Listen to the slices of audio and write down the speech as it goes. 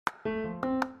If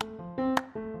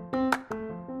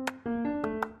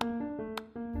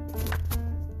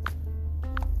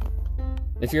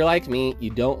you're like me, you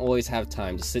don't always have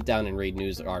time to sit down and read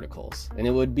news articles. And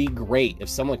it would be great if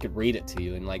someone could read it to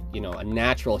you in a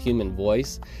natural human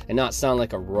voice and not sound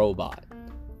like a robot.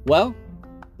 Well,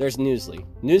 there's Newsly.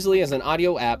 Newsly is an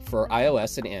audio app for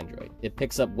iOS and Android. It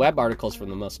picks up web articles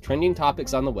from the most trending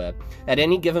topics on the web at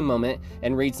any given moment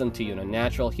and reads them to you in a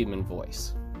natural human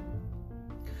voice.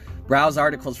 Browse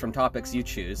articles from topics you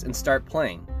choose and start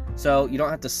playing. So you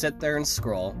don't have to sit there and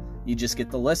scroll. You just get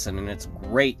to listen, and it's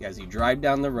great as you drive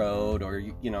down the road or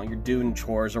you're doing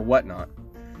chores or whatnot.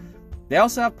 They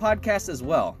also have podcasts as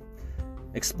well.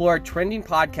 Explore trending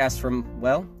podcasts from,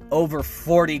 over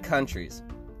 40 countries.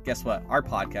 Guess what? Our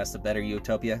podcast, A Better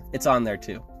Utopia, it's on there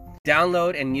too.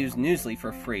 Download and use Newsly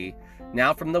for free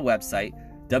now from the website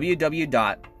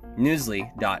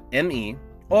www.newsly.me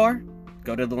or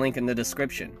go to the link in the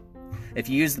description. If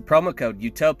you use the promo code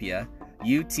Utopia,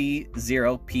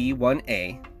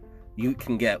 UT0P1A, you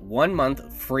can get 1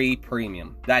 month free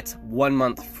premium. That's 1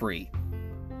 month free.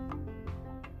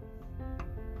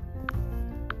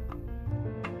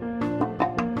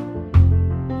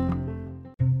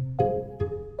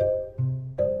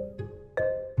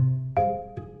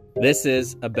 This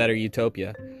is A Better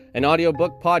Utopia, an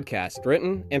audiobook podcast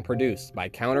written and produced by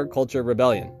Counterculture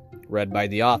Rebellion, read by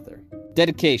the author.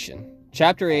 Dedication.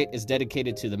 Chapter 8 is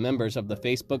dedicated to the members of the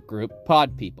Facebook group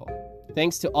Pod People.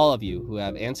 Thanks to all of you who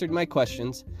have answered my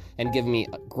questions and given me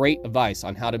great advice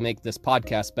on how to make this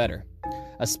podcast better.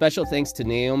 A special thanks to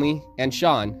Naomi and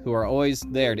Sean, who are always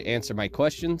there to answer my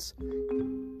questions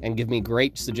and give me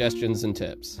great suggestions and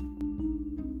tips.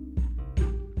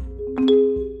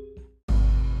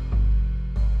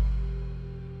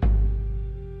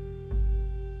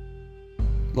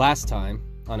 Last time,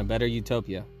 on A Better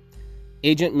Utopia,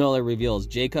 Agent Miller reveals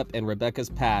Jacob and Rebecca's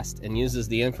past and uses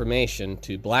the information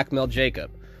to blackmail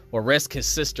Jacob or risk his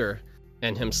sister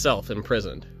and himself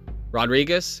imprisoned.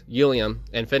 Rodriguez, William,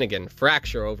 and Finnegan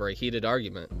fracture over a heated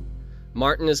argument.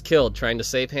 Martin is killed trying to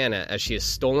save Hannah as she is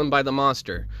stolen by the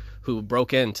monster who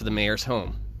broke into the mayor's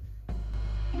home.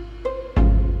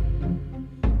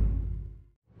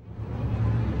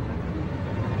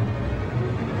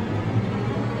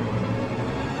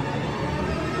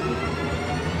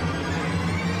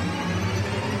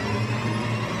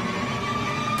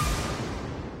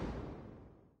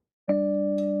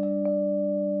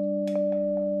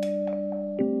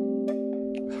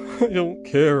 I don't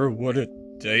care what it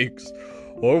takes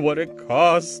or what it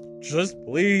costs. Just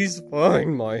please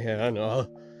find my Hannah.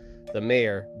 The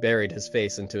mayor buried his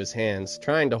face into his hands,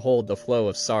 trying to hold the flow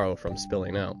of sorrow from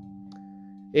spilling out.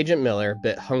 Agent Miller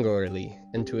bit hungrily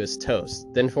into his toast,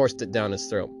 then forced it down his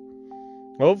throat.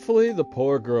 Hopefully the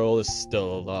poor girl is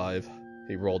still alive.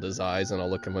 He rolled his eyes in a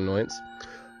look of annoyance.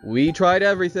 We tried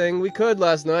everything we could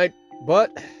last night,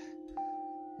 but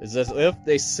it's as if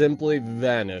they simply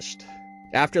vanished.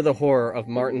 After the horror of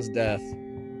Martin's death,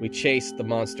 we chased the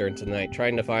monster into the night,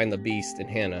 trying to find the beast and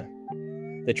Hannah.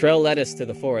 The trail led us to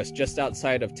the forest just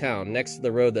outside of town, next to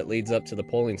the road that leads up to the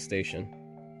polling station.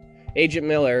 Agent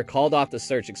Miller called off the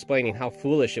search, explaining how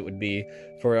foolish it would be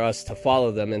for us to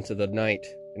follow them into the night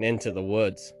and into the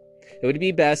woods. It would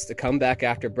be best to come back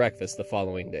after breakfast the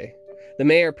following day. The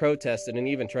mayor protested and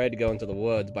even tried to go into the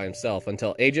woods by himself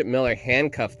until Agent Miller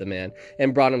handcuffed the man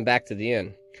and brought him back to the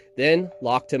inn, then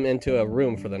locked him into a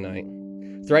room for the night,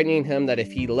 threatening him that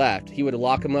if he left, he would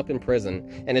lock him up in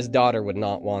prison and his daughter would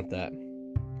not want that.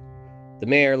 The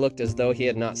mayor looked as though he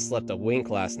had not slept a wink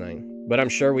last night, but I'm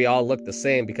sure we all looked the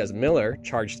same because Miller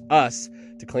charged us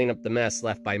to clean up the mess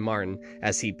left by Martin,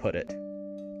 as he put it.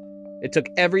 It took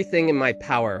everything in my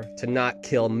power to not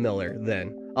kill Miller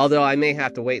then, although I may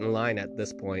have to wait in line at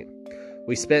this point.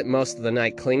 We spent most of the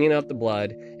night cleaning up the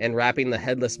blood and wrapping the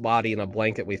headless body in a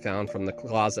blanket we found from the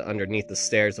closet underneath the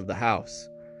stairs of the house.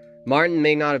 Martin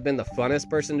may not have been the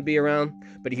funnest person to be around,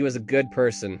 but he was a good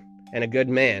person and a good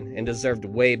man and deserved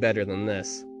way better than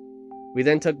this. We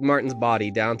then took Martin's body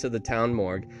down to the town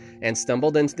morgue and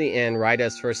stumbled into the inn right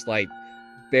as first light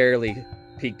barely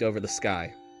peeked over the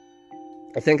sky.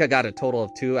 I think I got a total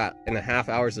of 2.5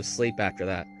 hours of sleep after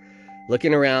that.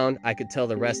 Looking around, I could tell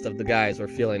the rest of the guys were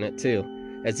feeling it too,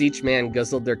 as each man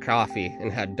guzzled their coffee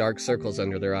and had dark circles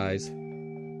under their eyes.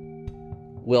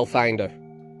 "We'll find her,"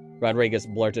 Rodriguez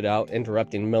blurted out,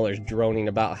 interrupting Miller's droning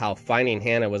about how finding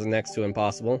Hannah was next to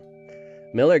impossible.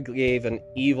 Miller gave an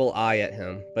evil eye at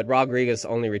him, but Rodriguez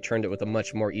only returned it with a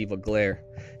much more evil glare.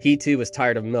 He too was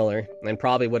tired of Miller, and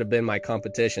probably would have been my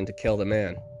competition to kill the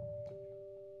man.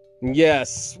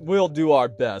 "Yes, we'll do our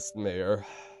best, Mayor.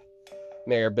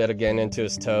 Mayor bit again into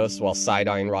his toast while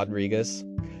side-eyeing Rodriguez.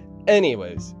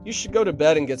 Anyways, you should go to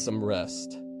bed and get some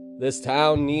rest. This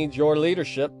town needs your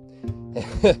leadership.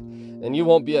 And you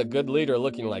won't be a good leader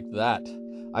looking like that.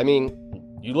 I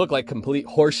mean, you look like complete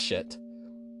horse shit.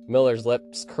 Miller's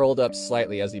lips curled up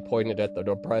slightly as he pointed at the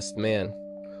depressed man.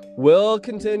 We'll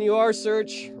continue our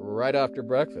search right after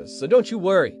breakfast, so don't you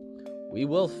worry. We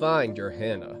will find your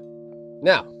Hannah.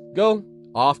 Now, go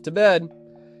off to bed.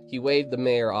 He waved the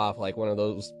mayor off like one of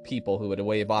those people who would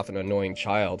wave off an annoying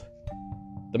child.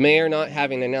 The mayor, not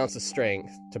having announced the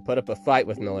strength to put up a fight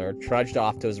with Miller, trudged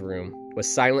off to his room, with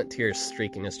silent tears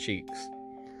streaking his cheeks.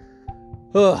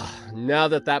 Now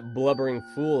that blubbering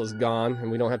fool is gone and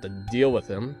we don't have to deal with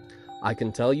him, I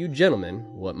can tell you gentlemen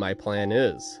what my plan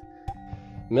is.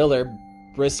 Miller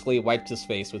briskly wiped his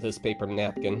face with his paper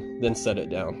napkin, then set it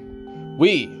down.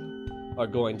 We are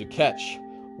going to catch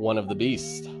one of the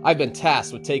beasts. I've been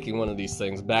tasked with taking one of these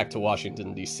things back to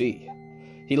Washington, D.C.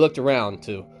 He looked around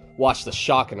to watch the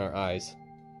shock in our eyes.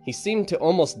 He seemed to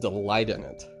almost delight in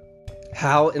it.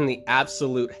 How in the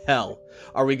absolute hell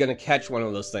are we going to catch one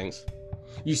of those things?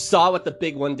 You saw what the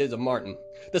big one did to Martin.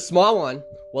 The small one,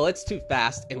 well, it's too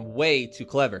fast and way too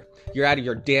clever. You're out of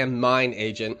your damn mind,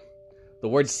 Agent. The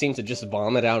words seemed to just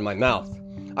vomit out of my mouth.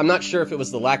 I'm not sure if it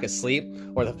was the lack of sleep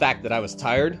or the fact that I was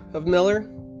tired of Miller,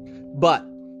 but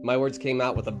my words came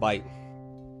out with a bite.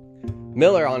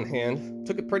 Miller, on hand,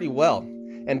 took it pretty well.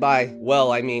 And by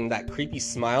well, I mean that creepy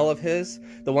smile of his,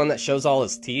 the one that shows all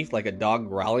his teeth like a dog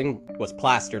growling, was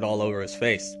plastered all over his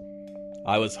face.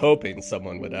 I was hoping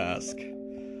someone would ask.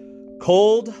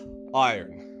 Cold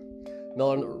iron.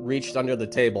 Miller reached under the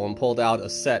table and pulled out a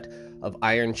set of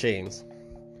iron chains.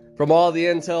 From all the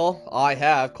intel I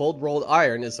have, cold rolled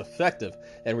iron is effective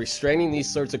in restraining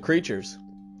these sorts of creatures.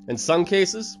 In some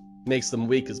cases, makes them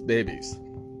weak as babies.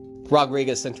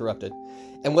 Rodriguez interrupted.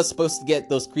 And what's supposed to get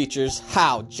those creatures?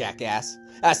 How, jackass?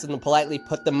 Ask them to politely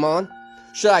put them on?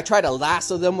 Should I try to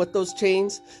lasso them with those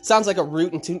chains? Sounds like a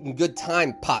rootin' tootin' good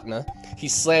time, partner. He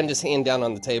slammed his hand down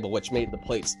on the table, which made the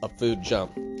plates of food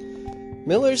jump.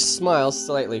 Miller's smile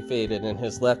slightly faded and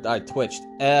his left eye twitched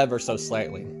ever so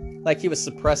slightly, like he was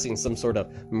suppressing some sort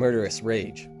of murderous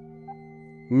rage.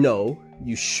 No,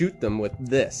 you shoot them with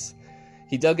this.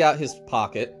 He dug out his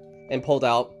pocket and pulled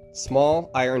out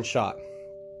small iron shot.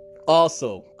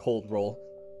 Also cold roll,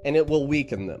 and it will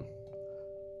weaken them.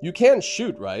 You can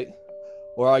shoot, right?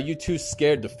 Or are you too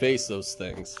scared to face those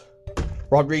things?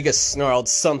 Rodriguez snarled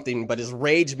something, but his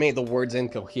rage made the words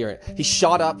incoherent. He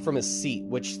shot up from his seat,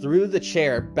 which threw the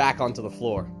chair back onto the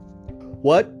floor.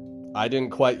 What? I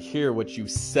didn't quite hear what you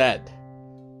said.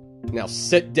 Now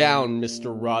sit down,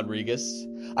 Mr. Rodriguez.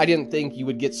 I didn't think you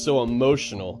would get so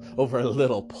emotional over a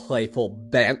little playful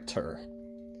banter.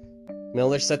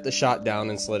 Miller set the shot down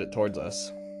and slid it towards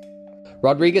us.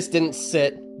 Rodriguez didn't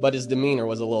sit, but his demeanor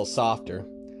was a little softer.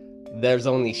 There's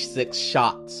only 6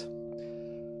 shots.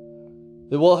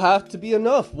 It will have to be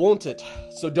enough, won't it?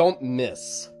 So don't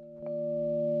miss.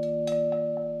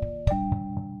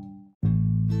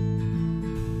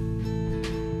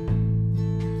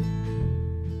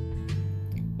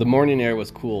 The morning air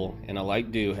was cool, and a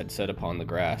light dew had set upon the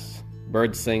grass.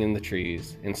 Birds sang in the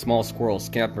trees, and small squirrels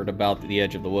scampered about the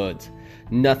edge of the woods.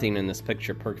 Nothing in this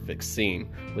picture-perfect scene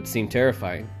would seem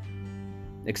terrifying,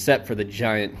 except for the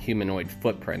giant humanoid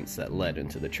footprints that led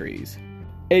into the trees.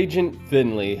 Agent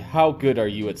Finley, how good are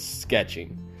you at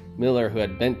sketching? Miller, who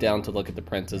had bent down to look at the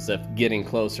prints as if getting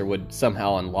closer would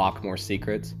somehow unlock more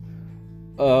secrets.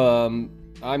 I'm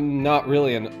not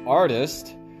really an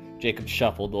artist. Jacob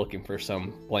shuffled, looking for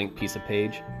some blank piece of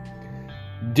page.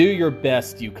 Do your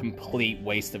best, you complete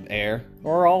waste of air,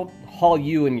 or I'll haul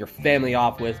you and your family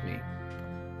off with me.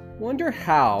 Wonder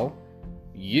how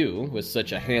you, with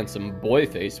such a handsome boy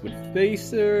face, would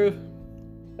face a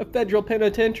federal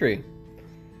penitentiary.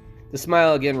 The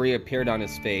smile again reappeared on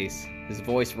his face, his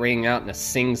voice rang out in a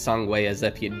sing-song way as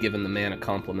if he had given the man a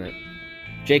compliment.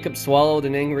 Jacob swallowed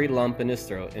an angry lump in his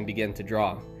throat and began to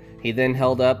draw. He then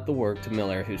held up the work to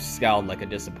Miller, who scowled like a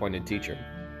disappointed teacher.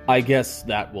 I guess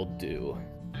that will do.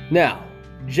 Now,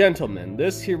 gentlemen,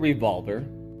 this here revolver.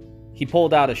 He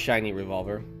pulled out a shiny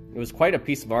revolver. It was quite a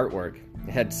piece of artwork.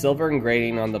 It had silver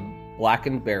engraving on the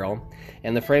blackened barrel,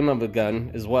 and the frame of a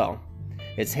gun as well.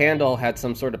 Its handle had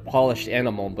some sort of polished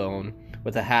animal bone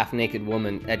with a half-naked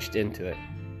woman etched into it.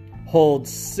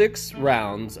 Holds 6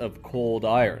 rounds of cold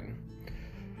iron.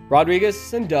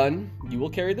 Rodriguez and Dunn, you will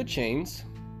carry the chains.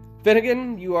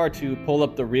 Finnegan, you are to pull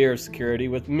up the rear security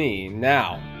with me.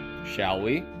 Now, shall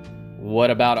we?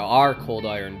 What about our cold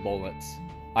iron bullets?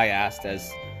 I asked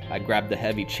as I grabbed the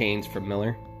heavy chains from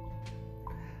Miller.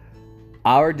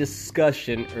 Our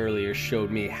discussion earlier showed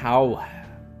me how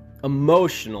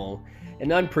emotional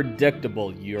and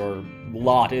unpredictable your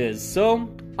lot is, so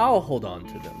I'll hold on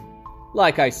to them.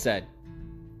 Like I said,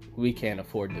 we can't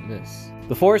afford to miss.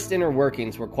 The forest inner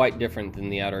workings were quite different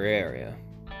than the outer area.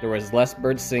 There was less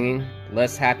birds singing,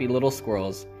 less happy little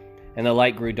squirrels, and the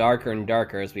light grew darker and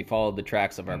darker as we followed the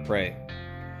tracks of our prey.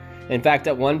 In fact,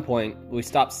 at one point, we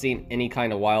stopped seeing any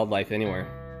kind of wildlife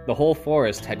anywhere. The whole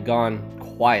forest had gone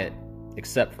quiet,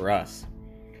 except for us.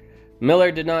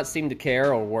 Miller did not seem to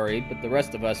care or worried, but the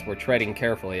rest of us were treading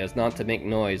carefully as not to make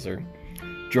noise or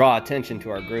draw attention to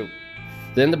our group.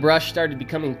 Then the brush started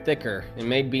becoming thicker and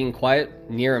made being quiet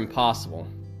near impossible.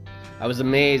 I was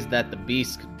amazed that the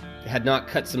beast had not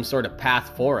cut some sort of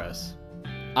path for us.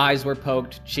 Eyes were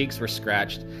poked, cheeks were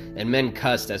scratched, and men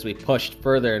cussed as we pushed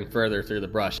further and further through the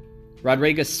brush.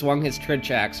 Rodriguez swung his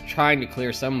trench axe, trying to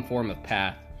clear some form of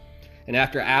path. And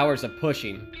after hours of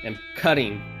pushing and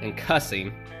cutting and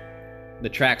cussing, the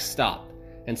tracks stopped,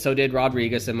 and so did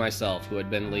Rodriguez and myself, who had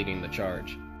been leading the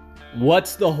charge.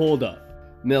 "What's the holdup?"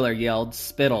 Miller yelled,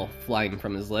 spittle flying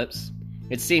from his lips.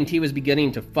 It seemed he was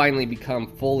beginning to finally become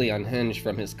fully unhinged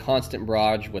from his constant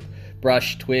barrage with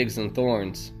brush, twigs, and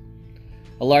thorns.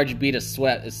 A large bead of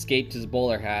sweat escaped his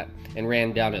bowler hat and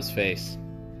ran down his face.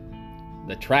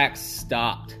 "The tracks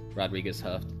stopped," Rodriguez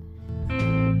huffed.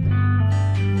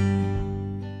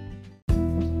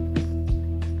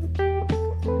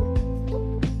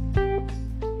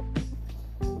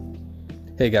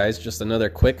 Hey guys, just another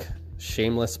quick,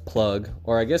 shameless plug,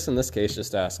 or I guess in this case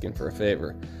just asking for a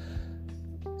favor.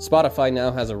 Spotify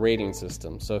now has a rating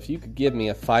system, so if you could give me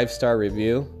a 5-star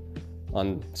review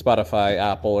on Spotify,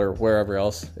 Apple, or wherever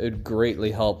else, it would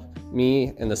greatly help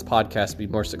me and this podcast be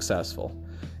more successful.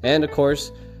 And of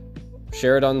course,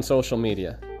 share it on social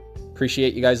media.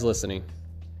 Appreciate you guys listening.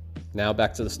 Now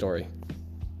back to the story.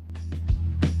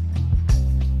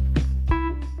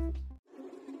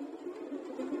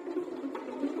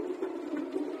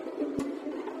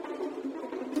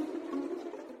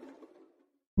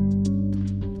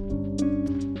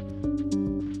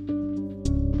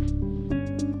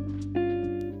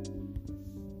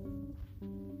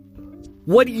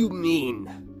 "What do you mean?"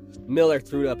 Miller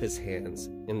threw up his hands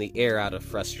in the air out of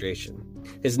frustration.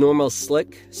 His normal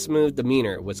slick, smooth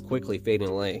demeanor was quickly fading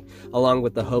away, along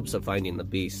with the hopes of finding the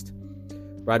beast.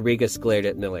 Rodriguez glared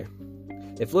at Miller.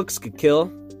 If looks could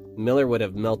kill, Miller would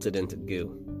have melted into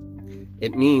goo.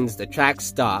 "It means the tracks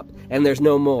stopped, and there's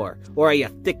no more, or are you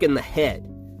thick in the head?"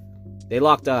 They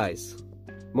locked eyes.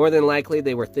 More than likely,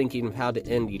 they were thinking of how to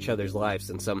end each other's lives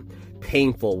in some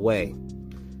painful way.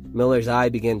 Miller's eye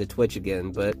began to twitch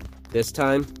again, but this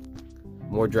time,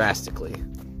 more drastically.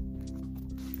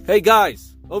 "Hey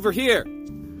guys, over here!"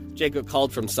 Jacob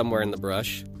called from somewhere in the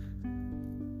brush.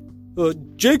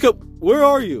 "Jacob, where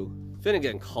are you?"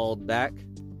 Finnegan called back.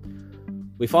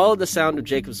 We followed the sound of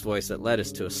Jacob's voice that led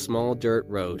us to a small dirt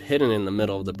road hidden in the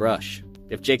middle of the brush.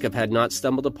 If Jacob had not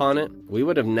stumbled upon it, we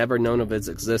would have never known of its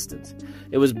existence.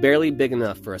 It was barely big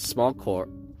enough for a small cart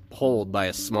pulled by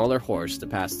a smaller horse to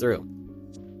pass through.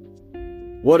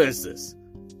 "What is this?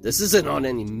 This isn't on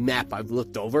any map I've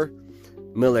looked over,"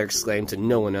 Miller exclaimed to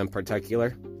no one in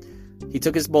particular. He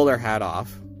took his bowler hat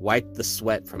off, wiped the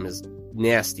sweat from his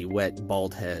nasty, wet,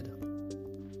 bald head.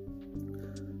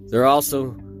 "There are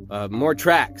also more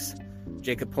tracks."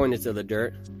 Jacob pointed to the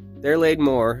dirt. There laid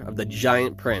more of the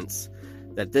giant prints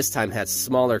that this time had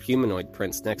smaller humanoid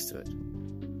prints next to it.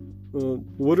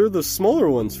 "What are the smaller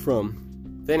ones from?"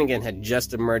 Finnegan had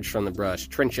just emerged from the brush,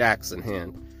 trench axe in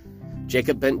hand.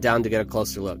 Jacob bent down to get a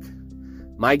closer look.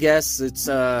 "My guess, it's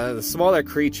the smaller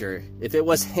creature. If it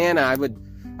was Hannah, I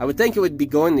would think it would be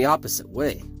going the opposite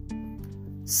way."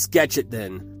 "Sketch it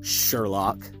then,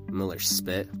 Sherlock," Miller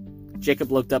spit.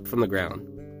 Jacob looked up from the ground.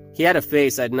 He had a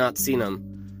face I had not seen him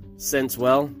since,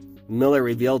 well, Miller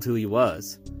revealed who he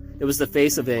was. It was the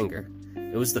face of anger.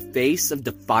 It was the face of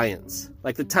defiance,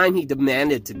 like the time he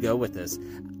demanded to go with us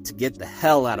to get the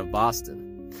hell out of Boston.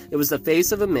 It was the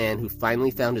face of a man who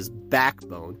finally found his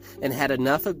backbone and had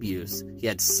enough abuse he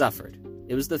had suffered.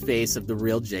 It was the face of the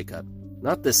real Jacob,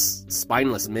 not this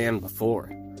spineless man before.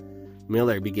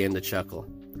 Miller began to chuckle.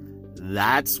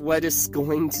 "That's what is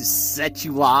going to set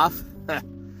you off?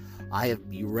 I have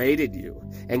berated you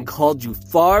and called you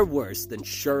far worse than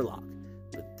Sherlock,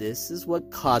 but this is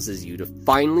what causes you to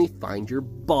finally find your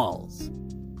balls.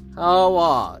 How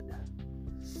odd."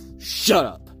 "Shut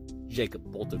up!"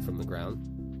 Jacob bolted from the ground.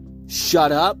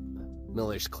 "Shut up?"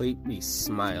 Miller's creepy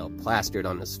smile plastered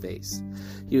on his face.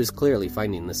 He was clearly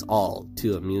finding this all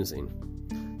too amusing.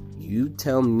 "You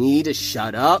tell me to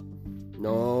shut up?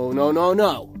 No.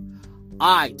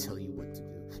 I tell you what to do.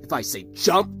 If If I say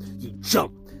jump, you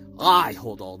jump. I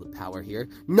hold all the power here,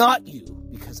 not you,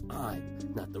 because I'm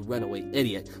not the runaway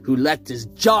idiot who left his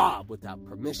job without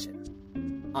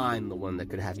permission. I'm the one that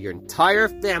could have your entire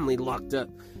family locked up,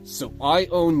 so I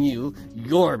own you.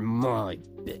 You're my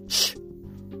bitch.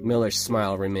 Miller's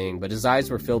smile remained, but his eyes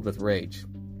were filled with rage.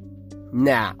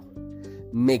 Now,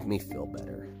 make me feel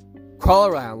better. Crawl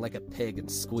around like a pig and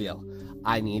squeal.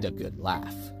 I need a good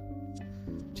laugh.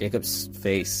 Jacob's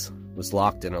face was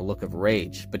locked in a look of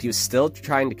rage, but he was still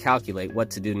trying to calculate what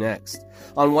to do next.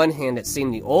 On one hand, it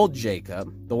seemed the old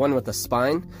Jacob, the one with the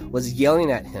spine, was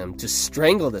yelling at him to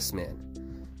strangle this man.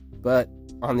 But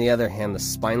on the other hand, the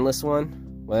spineless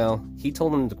one, well, he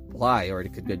told him to comply or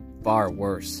it could get far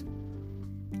worse.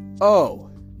 Oh,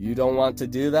 you don't want to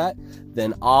do that?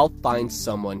 Then I'll find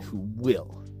someone who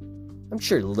will. I'm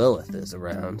sure Lilith is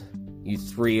around. You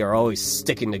three are always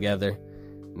sticking together.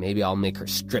 Maybe I'll make her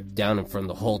strip down in front of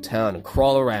the whole town and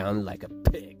crawl around like a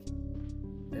pig.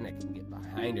 Then I can get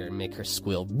behind her and make her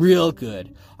squeal real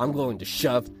good. I'm going to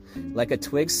shove. Like a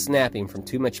twig snapping from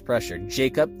too much pressure,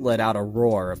 Jacob let out a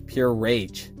roar of pure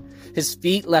rage. His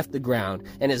feet left the ground,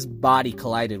 and his body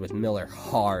collided with Miller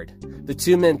hard. The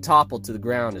two men toppled to the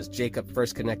ground as Jacob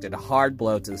first connected a hard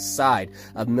blow to the side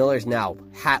of Miller's now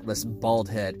hatless bald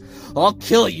head. I'll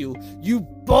kill you, you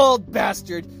bald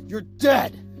bastard! You're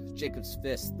dead! Jacob's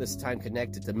fist this time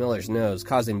connected to Miller's nose,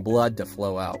 causing blood to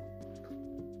flow out.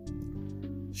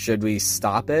 Should we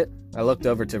stop it? I looked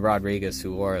over to Rodriguez,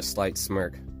 who wore a slight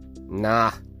smirk.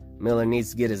 Nah, Miller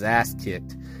needs to get his ass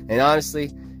kicked. And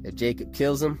honestly, if Jacob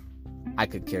kills him, I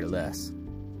could care less.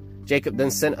 Jacob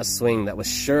then sent a swing that was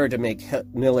sure to make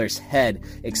Miller's head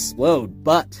explode,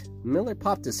 but Miller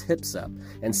popped his hips up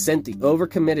and sent the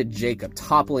overcommitted Jacob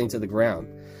toppling to the ground.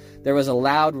 There was a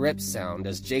loud rip sound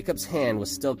as Jacob's hand was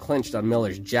still clenched on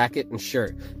Miller's jacket and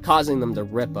shirt, causing them to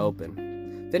rip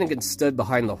open. Finnegan stood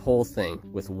behind the whole thing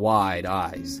with wide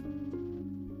eyes.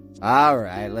 All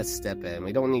right, let's step in.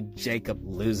 We don't need Jacob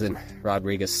losing,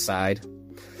 Rodriguez sighed.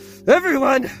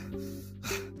 Everyone,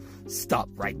 stop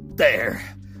right there,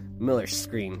 Miller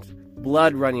screamed,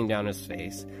 blood running down his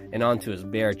face and onto his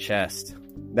bare chest.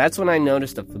 That's when I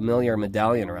noticed a familiar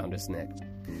medallion around his neck.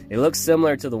 It looked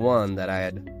similar to the one that I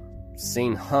had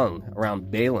seen hung around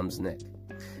Balaam's neck.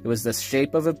 It was the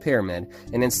shape of a pyramid,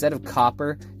 and instead of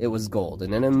copper, it was gold,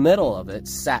 and in the middle of it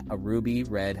sat a ruby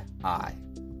red eye.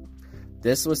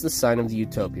 This was the sign of the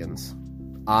Utopians.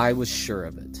 I was sure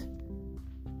of it.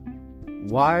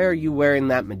 Why are you wearing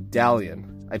that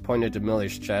medallion? I pointed to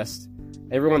Miller's chest.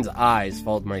 Everyone's eyes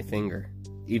followed my finger,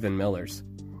 even Miller's.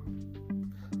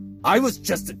 I was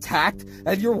just attacked,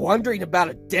 and you're wondering about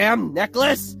a damn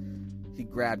necklace? He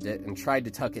grabbed it and tried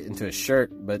to tuck it into his shirt,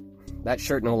 but that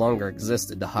shirt no longer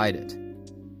existed to hide it.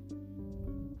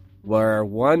 We're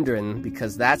wondering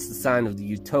because that's the sign of the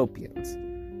Utopians.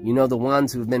 You know, the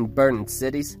ones who've been burning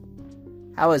cities?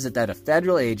 How is it that a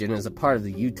federal agent is a part of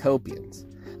the Utopians?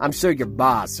 I'm sure your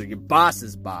boss or your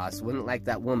boss's boss wouldn't like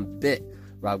that one bit.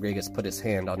 Rodriguez put his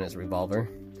hand on his revolver.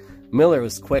 Miller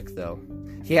was quick, though.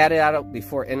 He had it out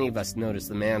before any of us noticed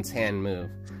the man's hand move.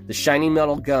 The shiny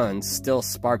metal gun still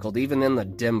sparkled even in the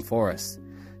dim forest.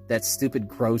 That stupid,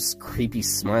 gross, creepy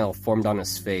smile formed on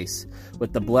his face.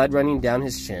 With the blood running down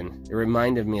his chin, it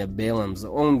reminded me of Balaam's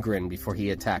own grin before he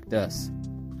attacked us.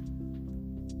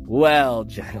 Well,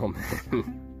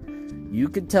 gentlemen, you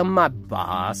could tell my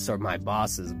boss or my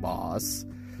boss's boss.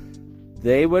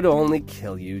 They would only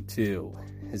kill you, too.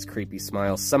 His creepy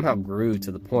smile somehow grew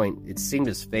to the point it seemed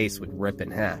his face would rip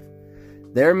in half.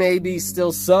 There may be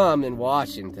still some in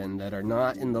Washington that are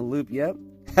not in the loop yet.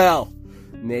 Hell,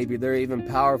 maybe they're even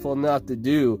powerful enough to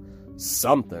do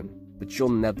something, but you'll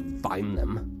never find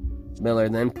them. Miller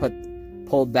then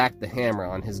pulled back the hammer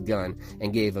on his gun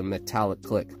and gave a metallic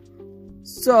click.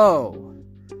 So,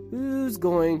 who's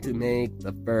going to make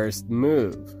the first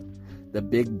move? The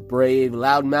big, brave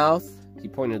loudmouth? He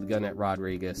pointed the gun at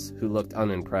Rodriguez, who looked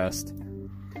unimpressed.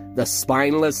 The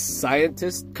spineless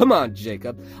scientist? Come on,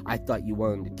 Jacob. I thought you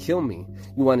wanted to kill me.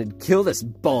 You wanted to kill this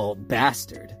bald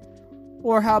bastard.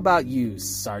 Or how about you,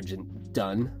 Sergeant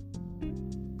Dunn?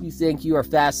 You think you are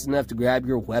fast enough to grab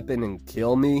your weapon and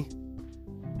kill me?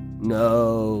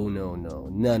 No.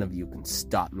 None of you can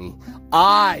stop me.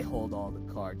 I hold all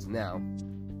the cards now.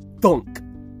 Thunk!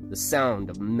 The sound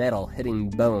of metal hitting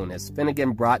bone as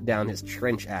Finnegan brought down his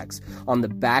trench axe on the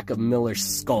back of Miller's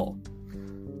skull,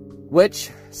 which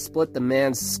split the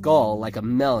man's skull like a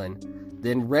melon,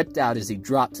 then ripped out as he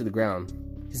dropped to the ground.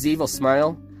 His evil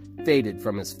smile faded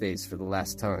from his face for the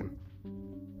last time.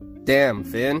 Damn,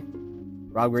 Finn,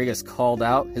 Rodriguez called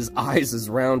out, his eyes as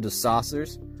round as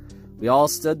saucers. We all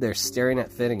stood there staring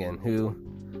at Finnegan, who,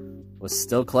 was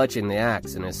still clutching the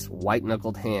axe in his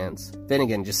white-knuckled hands.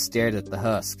 Finnegan just stared at the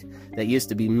husk that used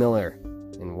to be Miller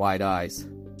in wide eyes.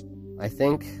 I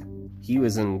think he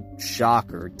was in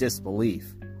shock or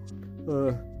disbelief.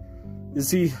 Is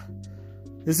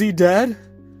he dead?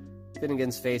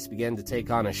 Finnegan's face began to take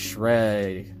on a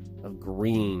shred of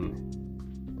green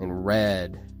and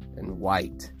red and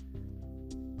white.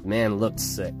 The man looked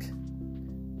sick.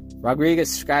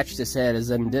 Rodriguez scratched his head as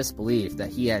in disbelief that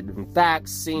he had in fact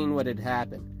seen what had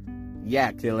happened.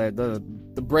 Yeah, killer, the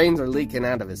brains are leaking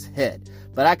out of his head,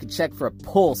 but I could check for a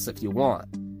pulse if you want.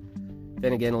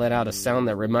 Finnegan let out a sound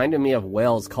that reminded me of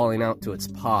whales calling out to its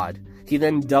pod. He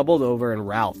then doubled over and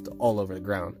ralphed all over the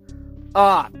ground.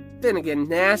 Ah, Finnegan,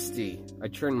 nasty. I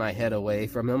turned my head away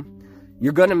from him.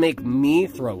 You're gonna make me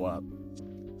throw up.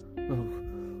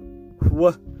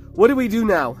 What do we do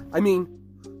now? I mean,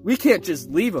 we can't just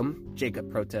leave him,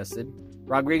 Jacob protested.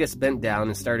 Rodriguez bent down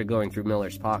and started going through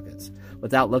Miller's pockets.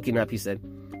 Without looking up, he said,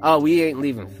 "Oh, we ain't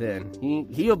leaving Finn.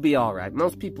 He'll be all right.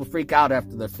 Most people freak out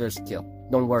after their first kill.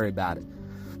 Don't worry about it."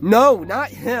 "No, not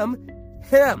him.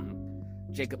 Him."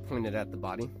 Jacob pointed at the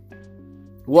body.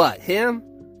 "What, him?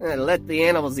 Let the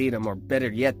animals eat him, or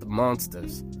better yet, the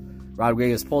monsters."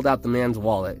 Rodriguez pulled out the man's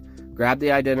wallet, grabbed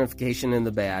the identification and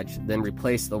the badge, then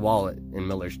replaced the wallet in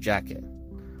Miller's jacket.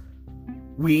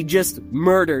 "We just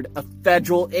murdered a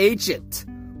federal agent.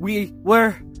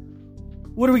 What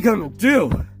are we gonna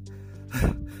do?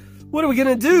 What are we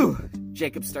gonna do?"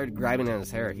 Jacob started grabbing at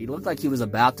his hair. He looked like he was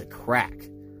about to crack.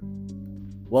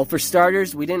 "Well, for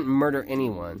starters, we didn't murder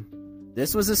anyone.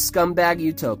 This was a scumbag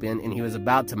utopian, and he was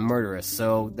about to murder us,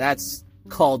 so that's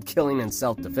called killing in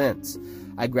self-defense."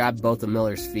 I grabbed both of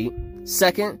Miller's feet.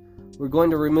 "Second, we're going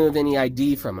to remove any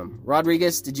ID from him.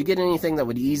 Rodriguez, did you get anything that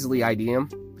would easily ID him?"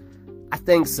 "I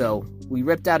think so. We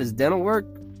ripped out his dental work?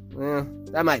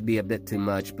 That might be a bit too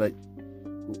much, but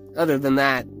other than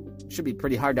that, it should be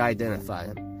pretty hard to identify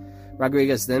him."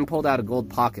 Rodriguez then pulled out a gold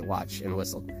pocket watch and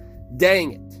whistled.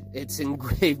 "Dang it, it's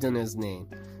engraved in his name.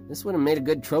 This would have made a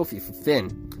good trophy for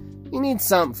Finn. He needs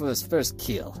something for his first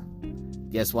kill.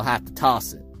 Guess we'll have to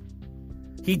toss it."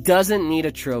 "He doesn't need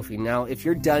a trophy. Now, if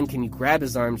you're done, can you grab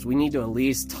his arms? We need to at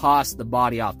least toss the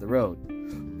body off the road."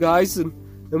 "Guys, am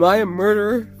I a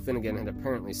murderer?" Finnegan had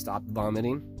apparently stopped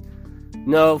vomiting.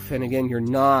 "No, Finnegan, you're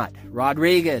not.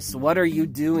 Rodriguez, what are you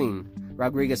doing?"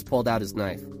 Rodriguez pulled out his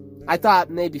knife. "I thought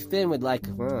maybe Finn would like,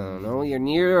 I don't know, your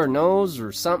ear or nose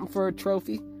or something for a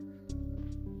trophy."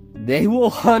 "They will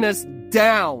hunt us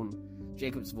down."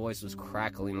 Jacob's voice was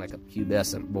crackling like a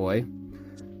pubescent boy.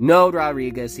 "No,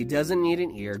 Rodriguez, he doesn't need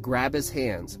an ear. Grab his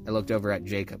hands." I looked over at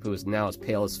Jacob, who was now as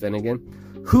pale as Finnegan.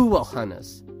 "Who will hunt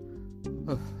us?"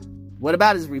 "What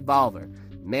about his revolver?"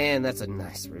 "Man, that's a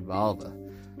nice revolver."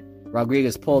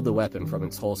 Rodriguez pulled the weapon from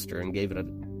its holster and gave it a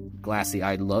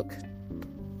glassy-eyed look.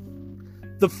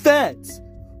 "The feds!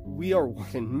 We are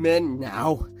wanted men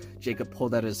now." Jacob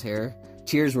pulled out his hair.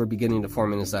 Tears were beginning to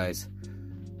form in his eyes.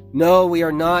 "No, we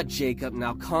are not, Jacob.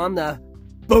 Now calm the..."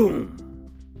 Boom!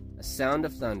 A sound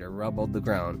of thunder rumbled the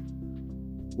ground,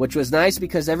 which was nice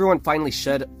because everyone finally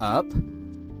shut up,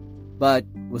 but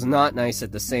was not nice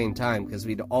at the same time because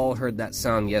we'd all heard that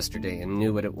sound yesterday and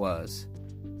knew what it was.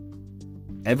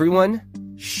 "Everyone,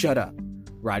 shut up.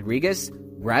 Rodriguez,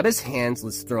 grab his hands,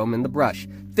 let's throw him in the brush.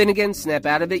 Finnegan, snap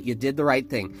out of it, you did the right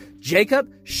thing. Jacob,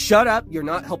 shut up, you're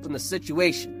not helping the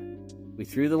situation." We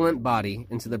threw the limp body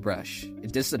into the brush.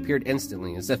 It disappeared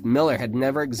instantly, as if Miller had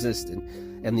never existed,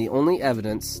 and the only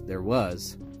evidence there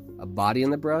was, a body in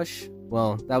the brush,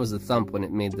 well, that was the thump when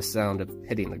it made the sound of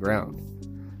hitting the ground.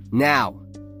 "Now,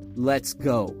 let's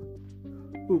go."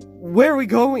 "Where are we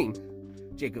going?"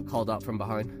 Jacob called out from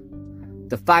behind.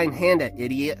 "To find Hannah,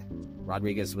 idiot."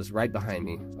 Rodriguez was right behind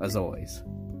me, as always.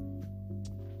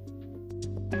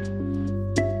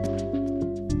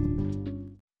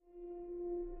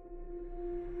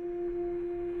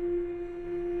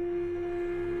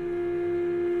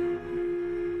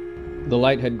 The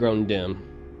light had grown dim.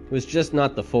 It was just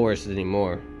not the forest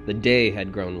anymore. The day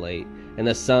had grown late, and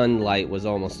the sunlight was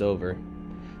almost over.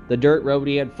 The dirt road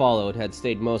he had followed had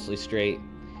stayed mostly straight,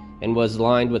 and was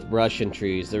lined with brush and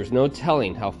trees. There was no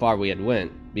telling how far we had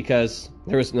went, because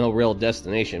there was no real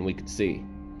destination we could see.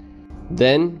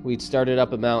 Then we'd started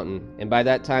up a mountain, and by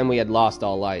that time we had lost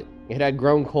all light. It had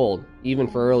grown cold, even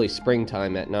for early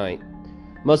springtime at night.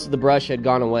 Most of the brush had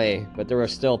gone away, but there were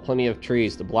still plenty of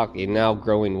trees to block a now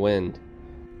growing wind.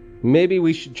 "Maybe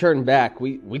we should turn back.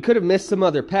 We could have missed some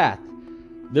other path.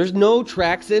 There's no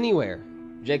tracks anywhere."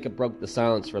 Jacob broke the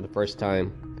silence for the first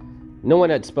time. No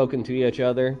one had spoken to each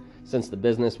other since the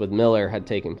business with Miller had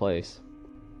taken place.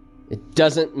 "It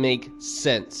doesn't make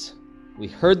sense. We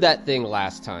heard that thing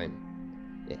last time."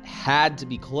 It had to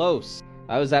be close.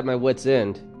 I was at my wit's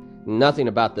end. Nothing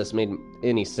about this made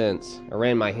any sense. I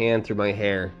ran my hand through my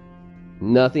hair.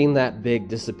 Nothing that big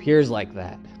disappears like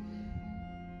that.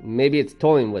 Maybe it's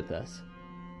toying with us.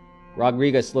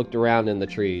 Rodriguez looked around in the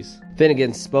trees.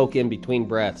 Finnegan spoke in between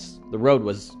breaths. The road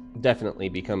was definitely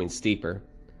becoming steeper.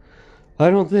 I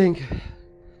don't think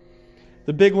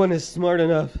the big one is smart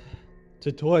enough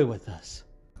to toy with us.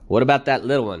 What about that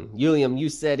little one? William, you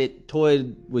said it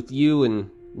toyed with you and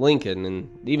Lincoln and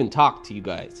even talked to you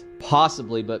guys.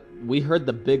 Possibly, but we heard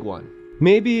the big one.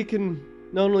 Maybe it can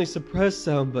not only suppress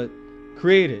sound, but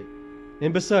create it.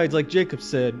 And besides, like Jacob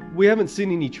said, we haven't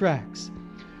seen any tracks.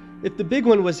 If the big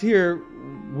one was here,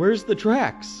 where's the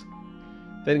tracks?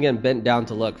 Finnegan bent down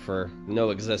to look for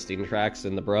no existing tracks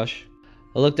in the brush.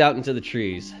 I looked out into the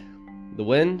trees. The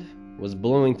wind was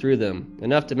blowing through them,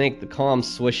 enough to make the calm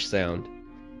swish sound.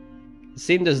 It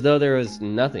seemed as though there was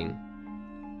nothing.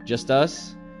 Just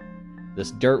us,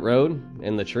 this dirt road,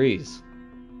 and the trees.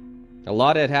 A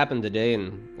lot had happened today,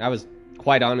 and I was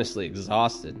quite honestly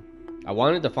exhausted. I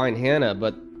wanted to find Hannah,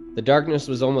 but the darkness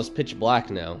was almost pitch black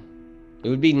now. It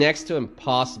would be next to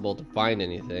impossible to find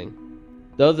anything.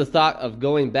 Though the thought of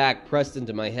going back pressed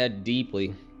into my head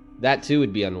deeply, that too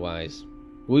would be unwise.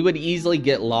 We would easily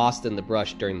get lost in the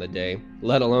brush during the day,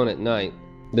 let alone at night.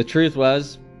 The truth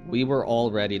was, we were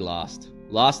already lost.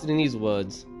 Lost in these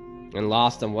woods, and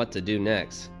lost on what to do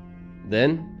next.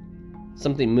 Then,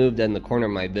 something moved in the corner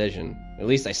of my vision. At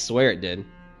least I swear it did.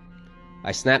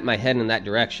 I snapped my head in that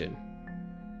direction.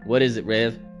 What is it,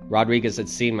 Rev? Rodriguez had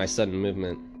seen my sudden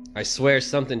movement. I swear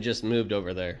something just moved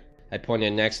over there. I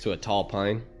pointed next to a tall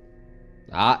pine.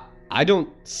 I don't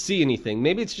see anything.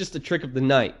 Maybe it's just a trick of the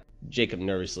night, Jacob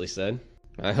nervously said.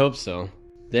 I hope so.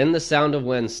 Then the sound of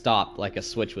wind stopped like a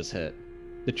switch was hit.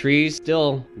 The trees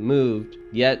still moved,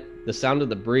 yet the sound of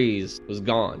the breeze was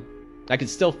gone. I could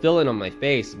still feel it on my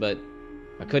face, but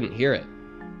I couldn't hear it.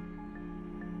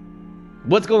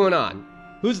 What's going on?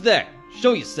 Who's there?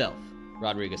 Show yourself,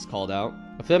 Rodriguez called out.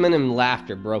 A feminine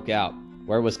laughter broke out.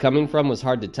 Where it was coming from was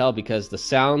hard to tell because the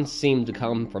sound seemed to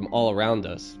come from all around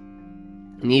us.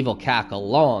 An evil cackle,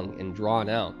 long and drawn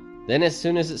out. Then as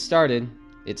soon as it started,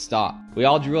 it stopped. We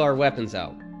all drew our weapons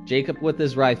out. Jacob with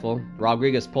his rifle,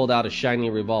 Rodriguez pulled out a shiny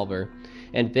revolver,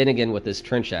 and Finnegan with his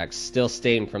trench axe, still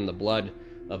stained from the blood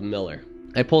of Miller.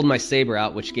 I pulled my saber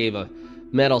out, which gave a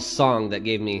metal song that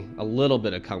gave me a little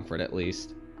bit of comfort at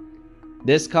least.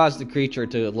 This caused the creature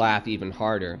to laugh even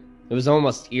harder. It was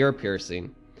almost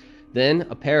ear-piercing. Then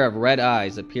a pair of red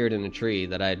eyes appeared in a tree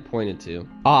that I had pointed to.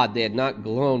 Odd, they had not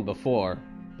glowed before,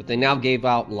 but they now gave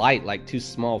out light like two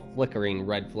small flickering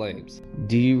red flames.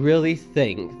 Do you really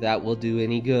think that will do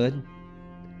any good?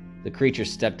 The creature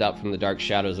stepped up from the dark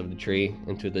shadows of the tree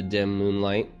into the dim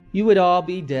moonlight. You would all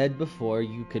be dead before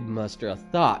you could muster a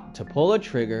thought to pull a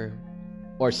trigger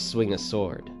or swing a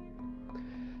sword.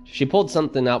 She pulled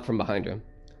something out from behind her.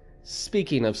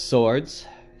 Speaking of swords,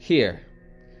 here.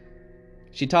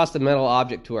 She tossed a metal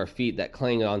object to our feet that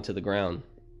clanged onto the ground.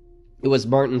 It was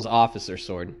Martin's officer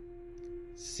sword.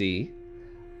 See?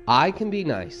 I can be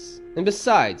nice. And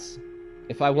besides,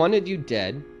 if I wanted you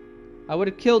dead, I would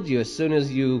have killed you as soon as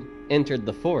you entered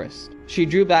the forest. She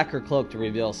drew back her cloak to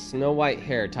reveal snow-white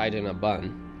hair tied in a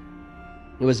bun.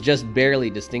 It was just barely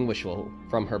distinguishable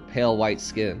from her pale white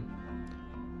skin.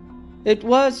 It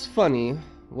was funny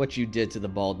what you did to the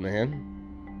bald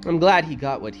man. I'm glad he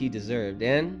got what he deserved,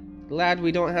 and glad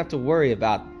we don't have to worry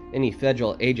about any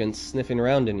federal agents sniffing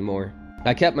around anymore.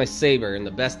 I kept my saber in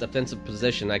the best defensive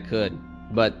position I could,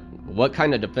 but what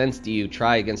kind of defense do you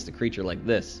try against a creature like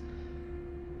this?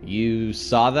 You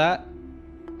saw that?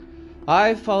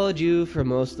 I followed you for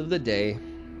most of the day.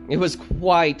 It was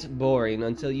quite boring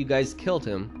until you guys killed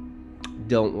him.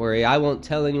 Don't worry, I won't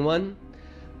tell anyone.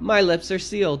 My lips are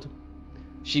sealed.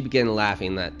 She began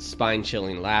laughing, that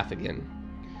spine-chilling laugh again.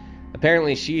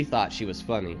 Apparently she thought she was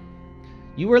funny.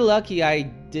 You were lucky I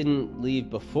didn't leave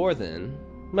before then.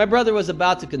 My brother was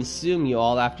about to consume you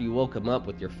all after you woke him up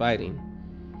with your fighting.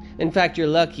 In fact, you're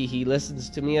lucky he listens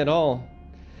to me at all.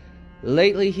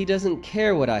 Lately, he doesn't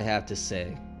care what I have to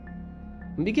say.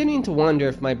 I'm beginning to wonder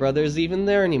if my brother is even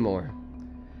there anymore.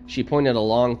 She pointed a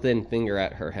long, thin finger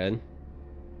at her head.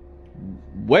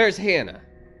 Where's Hannah?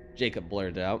 Jacob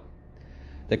blurted out.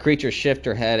 The creature shifted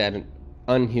her head at an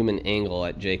unhuman angle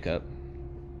at Jacob.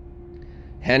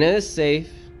 Hannah is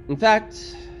safe. In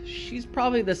fact, she's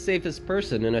probably the safest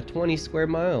person in a 20 square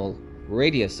mile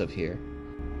radius of here.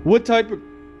 What type of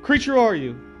creature are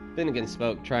you? Finnegan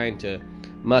spoke, trying to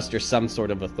muster some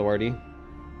sort of authority.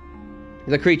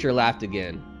 The creature laughed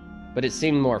again, but it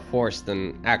seemed more forced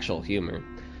than actual humor.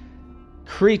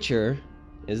 Creature?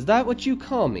 Is that what you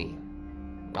call me?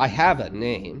 I have a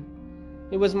name.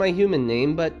 It was my human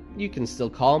name, but you can still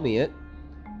call me it.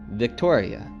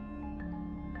 Victoria.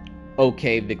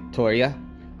 Okay, Victoria.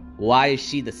 Why is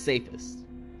she the safest?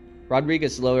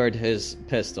 Rodriguez lowered his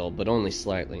pistol, but only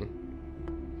slightly.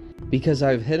 Because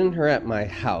I've hidden her at my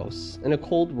house in a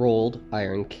cold-rolled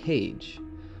iron cage.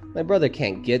 My brother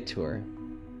can't get to her,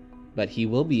 but he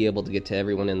will be able to get to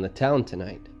everyone in the town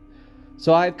tonight.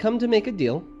 So I've come to make a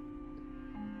deal.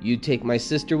 You take my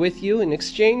sister with you in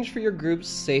exchange for your group's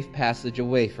safe passage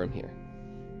away from here.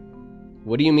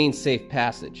 What do you mean, safe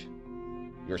passage?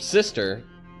 Your sister?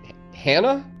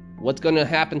 Hannah? What's going to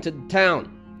happen to the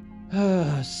town?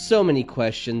 So many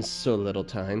questions, so little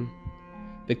time.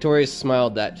 Victoria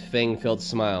smiled that fang-filled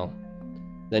smile,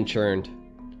 then churned.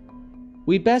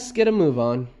 We'd best get a move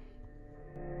on.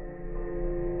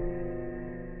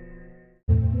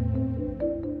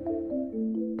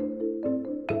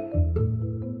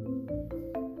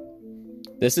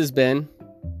 This has been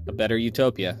A Better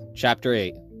Utopia, Chapter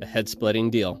 8, A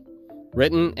Head-Splitting Deal,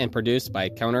 written and produced by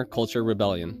Counterculture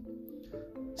Rebellion.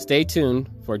 Stay tuned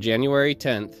for January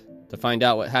 10th to find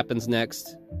out what happens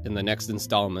next in the next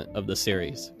installment of the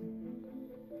series.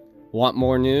 Want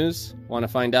more news? Want to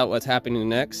find out what's happening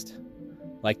next?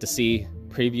 Like to see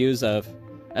previews of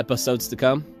episodes to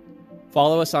come?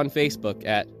 Follow us on Facebook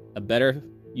at A Better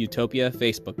Utopia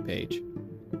Facebook page.